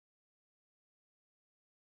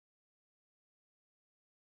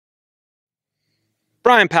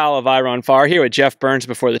Brian Powell of Iron Far here with Geoff Burns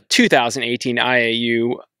before the 2018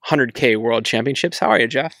 IAU 100K World Championships. How are you,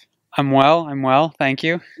 Geoff? I'm well. Thank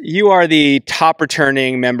you. You are the top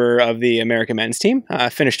returning member of the American men's team.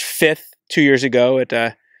 Finished 5th 2 years ago at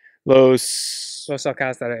Los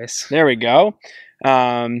Alcázares. There we go.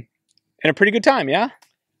 And a pretty good time, yeah?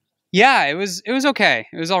 Yeah, it was okay.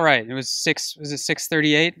 It was all right. It was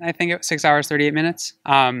 6:38? I think it was 6 hours 38 minutes.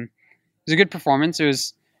 It was a good performance. It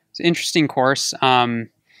was an interesting course. And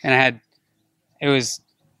I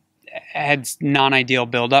had non-ideal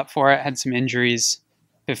build up for it. I had some injuries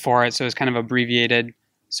before it, so it was kind of abbreviated.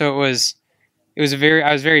 So I was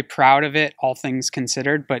very proud of it, all things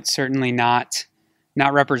considered, but certainly not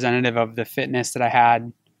representative of the fitness that I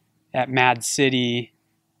had at Mad City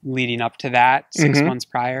leading up to that 6 months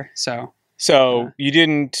prior. So you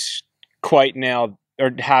didn't quite nail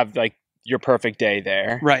or have like your perfect day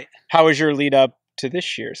there. Right. How was your lead up to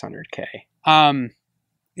this year's 100K?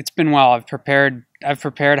 It's been well. I've prepared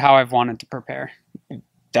how I've wanted to prepare.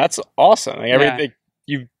 That's awesome. Like everything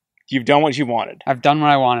you've done what you wanted. I've done what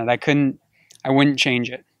I wanted. I wouldn't change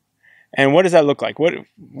it. And what does that look like?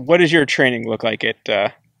 What does your training look like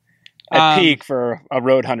at peak for a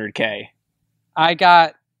road 100K? I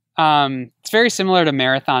got it's very similar to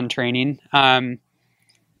marathon training.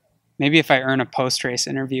 Maybe if I earn a post-race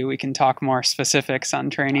interview, we can talk more specifics on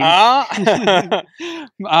training. But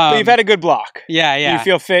you've had a good block. Yeah. You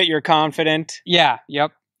feel fit. You're confident. Yeah.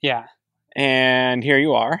 Yep. Yeah. And here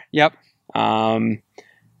you are. Yep.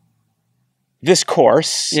 This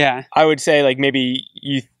course. Yeah. I would say like maybe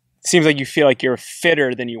seems like you feel like you're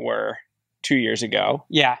fitter than you were 2 years ago.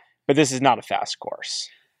 Yeah. But this is not a fast course.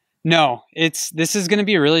 No, this is going to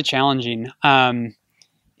be really challenging.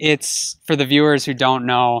 It's for the viewers who don't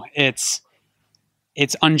know, it's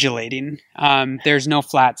undulating. There's no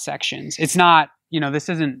flat sections. It's not, this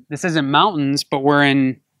isn't mountains, but we're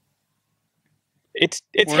in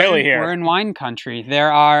hilly here. We're in wine country.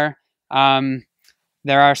 There are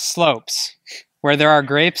slopes. Where there are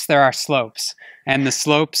grapes, there are slopes, and the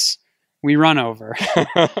slopes we run over.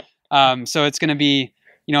 So it's going to be,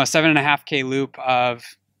 a 7.5K loop of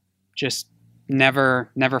just never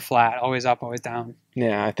flat, always up, always down.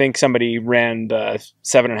 Yeah, I think somebody ran the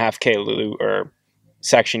 7.5K loop or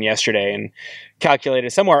section yesterday and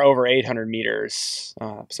calculated somewhere over 800 meters.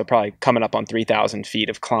 So probably coming up on 3,000 feet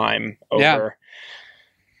of climb over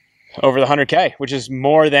the 100K, which is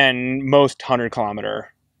more than most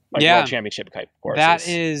 100-kilometer World Championship type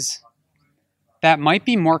courses. That might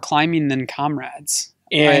be more climbing than Comrades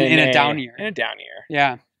in a down year. In a down year.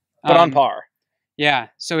 Yeah. But on par. Yeah.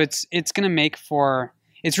 So it's going to make for,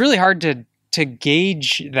 it's really hard to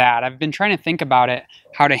gauge that. I've been trying to think about it,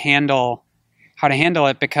 how to handle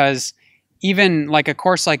it, because even like a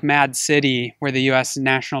course like Mad City, where the U.S.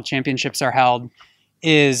 national championships are held,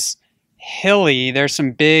 is hilly. There's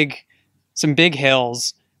some big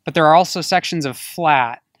hills, but there are also sections of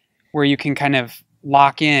flat where you can kind of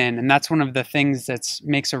lock in. And that's one of the things that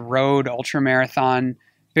makes a road ultramarathon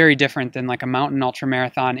very different than like a mountain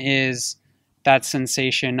ultramarathon, is that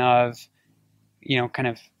sensation of, kind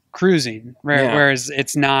of cruising, whereas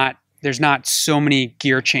there's not so many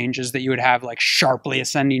gear changes that you would have like sharply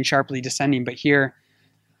ascending, sharply descending. But here,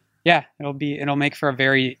 it'll make for a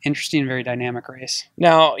very interesting, very dynamic race.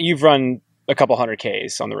 Now you've run a couple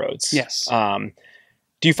 100Ks on the roads. Yes.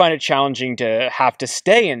 Do you find it challenging to have to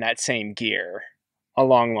stay in that same gear a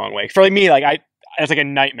long way? For me, it's like a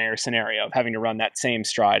nightmare scenario of having to run that same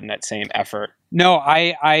stride and that same effort. No,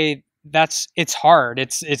 it's hard.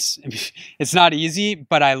 It's not easy,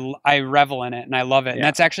 but I revel in it and I love it. Yeah. And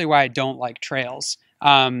that's actually why I don't like trails.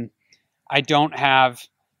 I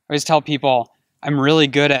always tell people I'm really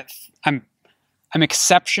good at, I'm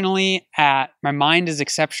exceptionally at, my mind is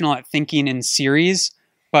exceptional at thinking in series,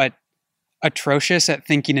 but atrocious at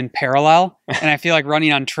thinking in parallel. And I feel like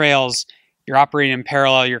running on trails, you're operating in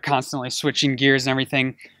parallel, you're constantly switching gears and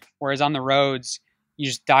everything. Whereas on the roads, you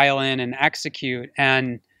just dial in and execute.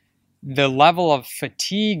 And the level of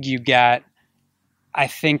fatigue you get, I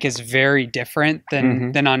think, is very different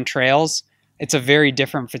than on trails. It's a very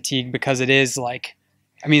different fatigue because it is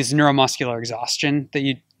it's neuromuscular exhaustion that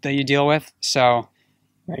you deal with. So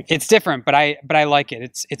it's different, but I like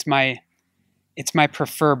it. It's my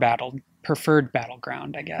preferred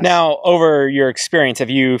battleground, I guess. Now, over your experience, have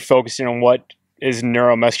you focused in on what is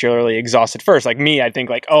neuromuscularly exhausted first? Like me, I think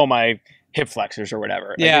my hip flexors or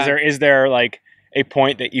whatever. Is there a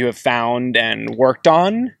point that you have found and worked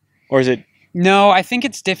on, or is it? No, I think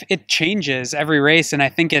it changes every race, and I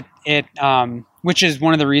think it which is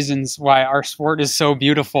one of the reasons why our sport is so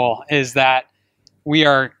beautiful, is that we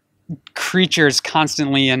are creatures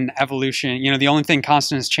constantly in evolution. You know, the only thing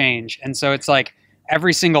constant is change. And so it's like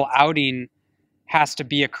every single outing has to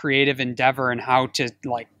be a creative endeavor in how to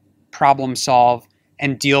like problem solve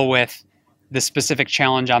and deal with the specific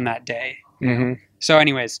challenge on that day. Mm-hmm. So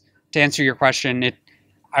anyways, to answer your question,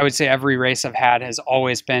 I would say every race I've had has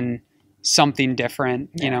always been something different,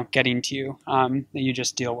 you know, getting to you, that you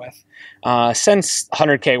just deal with. Since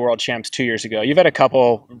 100K World Champs 2 years ago, you've had a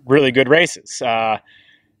couple really good races. How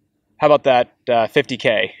about that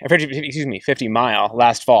 50K, 50 mile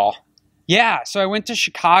last fall? Yeah, so I went to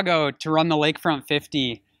Chicago to run the Lakefront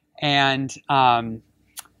 50, and I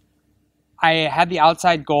had the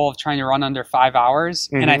outside goal of trying to run under 5 hours,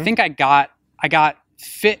 Mm-hmm. and I think I got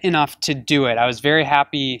fit enough to do it. I was very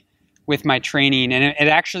happy with my training, and it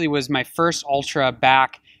actually was my first ultra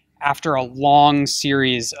back after a long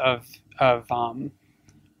series of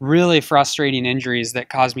really frustrating injuries that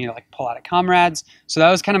caused me to like pull out of comrades. So that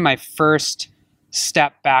was kind of my first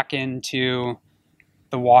step back into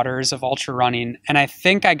the waters of ultra running, and I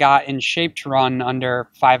think I got in shape to run under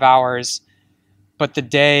 5 hours, but the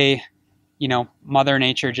day, you know, Mother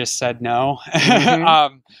Nature just said no.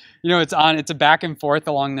 Mm-hmm. You know, it's a back and forth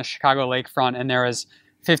along the Chicago lakefront, and there was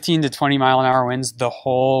 15 to 20 mile an hour winds the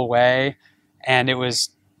whole way, and it was,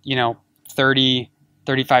 you know, 30,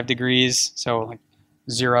 35 degrees, so like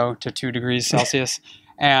 0 to 2 degrees Celsius,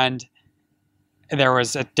 and there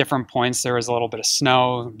was at different points there was a little bit of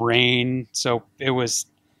snow, rain, so it was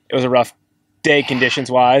a rough day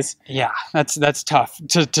conditions wise. Yeah, that's tough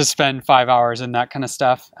to spend 5 hours in that kind of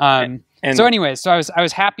stuff. And so anyways, so I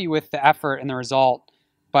was happy with the effort and the result,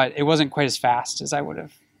 but it wasn't quite as fast as I would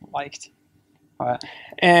have liked.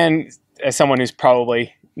 And as someone who's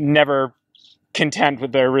probably never content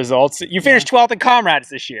with their results, you finished 12th at Comrades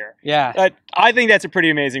this year. Yeah. I think that's a pretty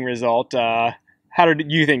amazing result. How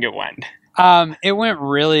did you think it went? It went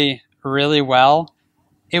really, really well.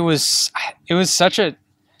 It was such a...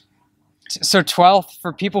 So 12th,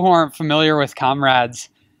 for people who aren't familiar with Comrades,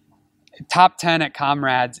 top 10 at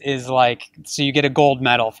Comrades is like, so you get a gold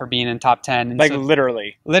medal for being in top 10. And like so,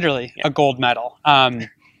 literally a gold medal.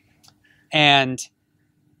 And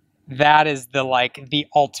that is the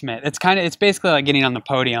ultimate. It's basically like getting on the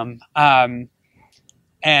podium.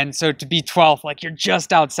 And so to be 12th, like you're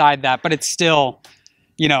just outside that, but it's still,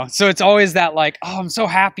 you know, so it's always that like, oh, I'm so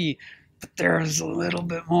happy, but there's a little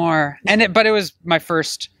bit more. But it was my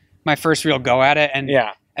first real go at it. And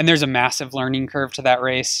there's a massive learning curve to that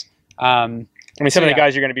race. I mean, some of the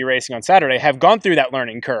guys you're going to be racing on Saturday have gone through that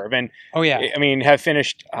learning curve, and have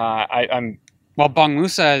finished. Well, Bong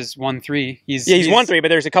Musa has won 3. He's won 3, but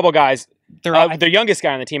there's a couple guys. The youngest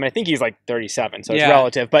guy on the team, I think he's like 37, so it's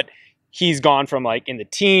relative. But he's gone from like in the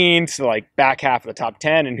teens to like back half of the top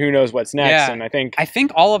 10, and who knows what's next. Yeah. And I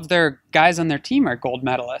think all of their guys on their team are gold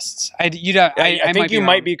medalists. I think you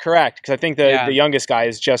might be correct, because I think the youngest guy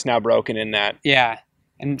is just now broken in that. Yeah,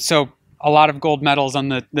 and so a lot of gold medals on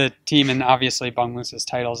the team, and obviously Bong Musa's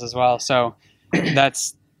titles as well. So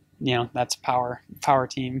that's power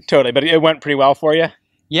team. Totally, but it went pretty well for you.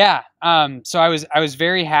 Yeah. So I was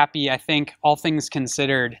very happy. I think all things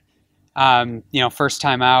considered, first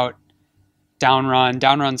time out,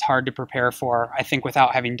 downrun's hard to prepare for, I think,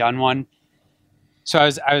 without having done one. So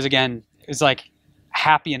I was again, it was like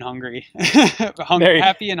happy and hungry,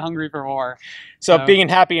 happy and hungry for more. So being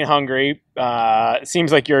happy and hungry,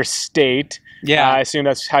 seems like your state. Yeah. I assume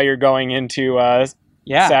that's how you're going into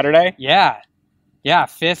Saturday. Yeah.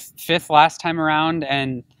 Fifth last time around.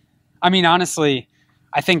 And I mean, honestly,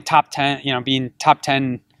 I think top 10, being top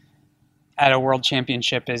 10 at a world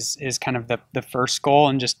championship is kind of the first goal,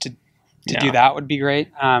 and just to do that would be great.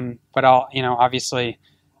 But obviously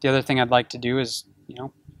the other thing I'd like to do is,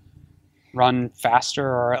 run faster,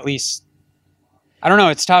 or at least, I don't know.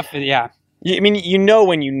 It's tough. Yeah. I mean,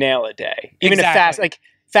 when you nail a day, even if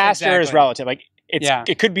faster is relative. Like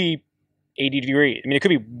it could be 80 degrees. I mean, it could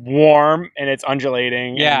be warm and it's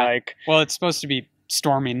undulating. Yeah. And well, it's supposed to be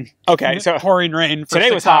storming. Okay. So pouring rain for today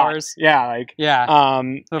 6 was hours. Hot. Yeah.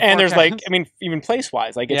 And there's even place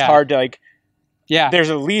wise, it's hard to there's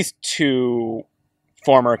at least 2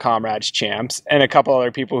 former Comrades champs and a couple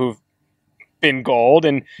other people who've been gold.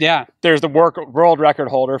 And there's the world record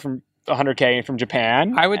holder from 100K from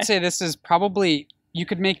Japan. I would say this is probably, you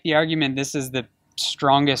could make the argument this is the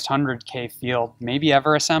strongest 100K field maybe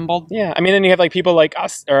ever assembled. Yeah. I mean, then you have people like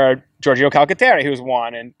us, or Giorgio Calcaterra, who's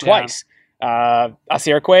won and twice.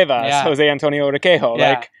 Asier Cuevas, Jose Antonio Requejo.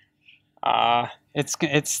 Yeah.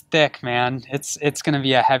 It's thick, man. It's going to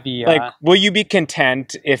be a heavy. Will you be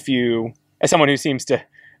content if you, as someone who seems to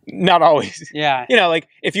not always,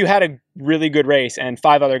 if you had a really good race and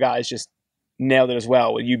 5 other guys just nailed it as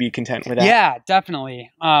well. Would you be content with that? Yeah, definitely.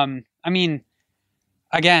 I mean,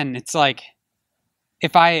 again, it's like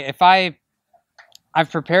if I've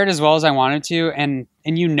prepared as well as I wanted to, and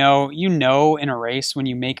you know in a race when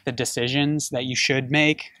you make the decisions that you should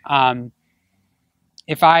make.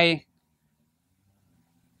 If I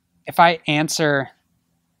answer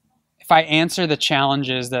the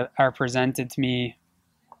challenges that are presented to me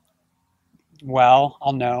well,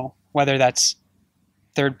 I'll know whether that's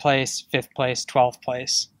 3rd place, 5th place, 12th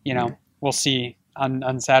place. You know, we'll see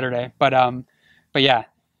on Saturday. But yeah,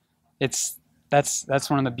 that's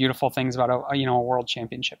one of the beautiful things about a world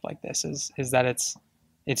championship like this is that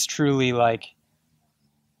it's truly like,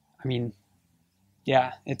 I mean,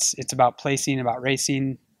 yeah, it's about placing, about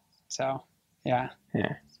racing. So yeah.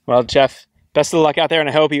 Well, Geoff, best of luck out there, and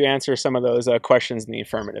I hope you answer some of those questions in the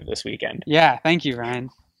affirmative this weekend. Yeah, thank you, Ryan.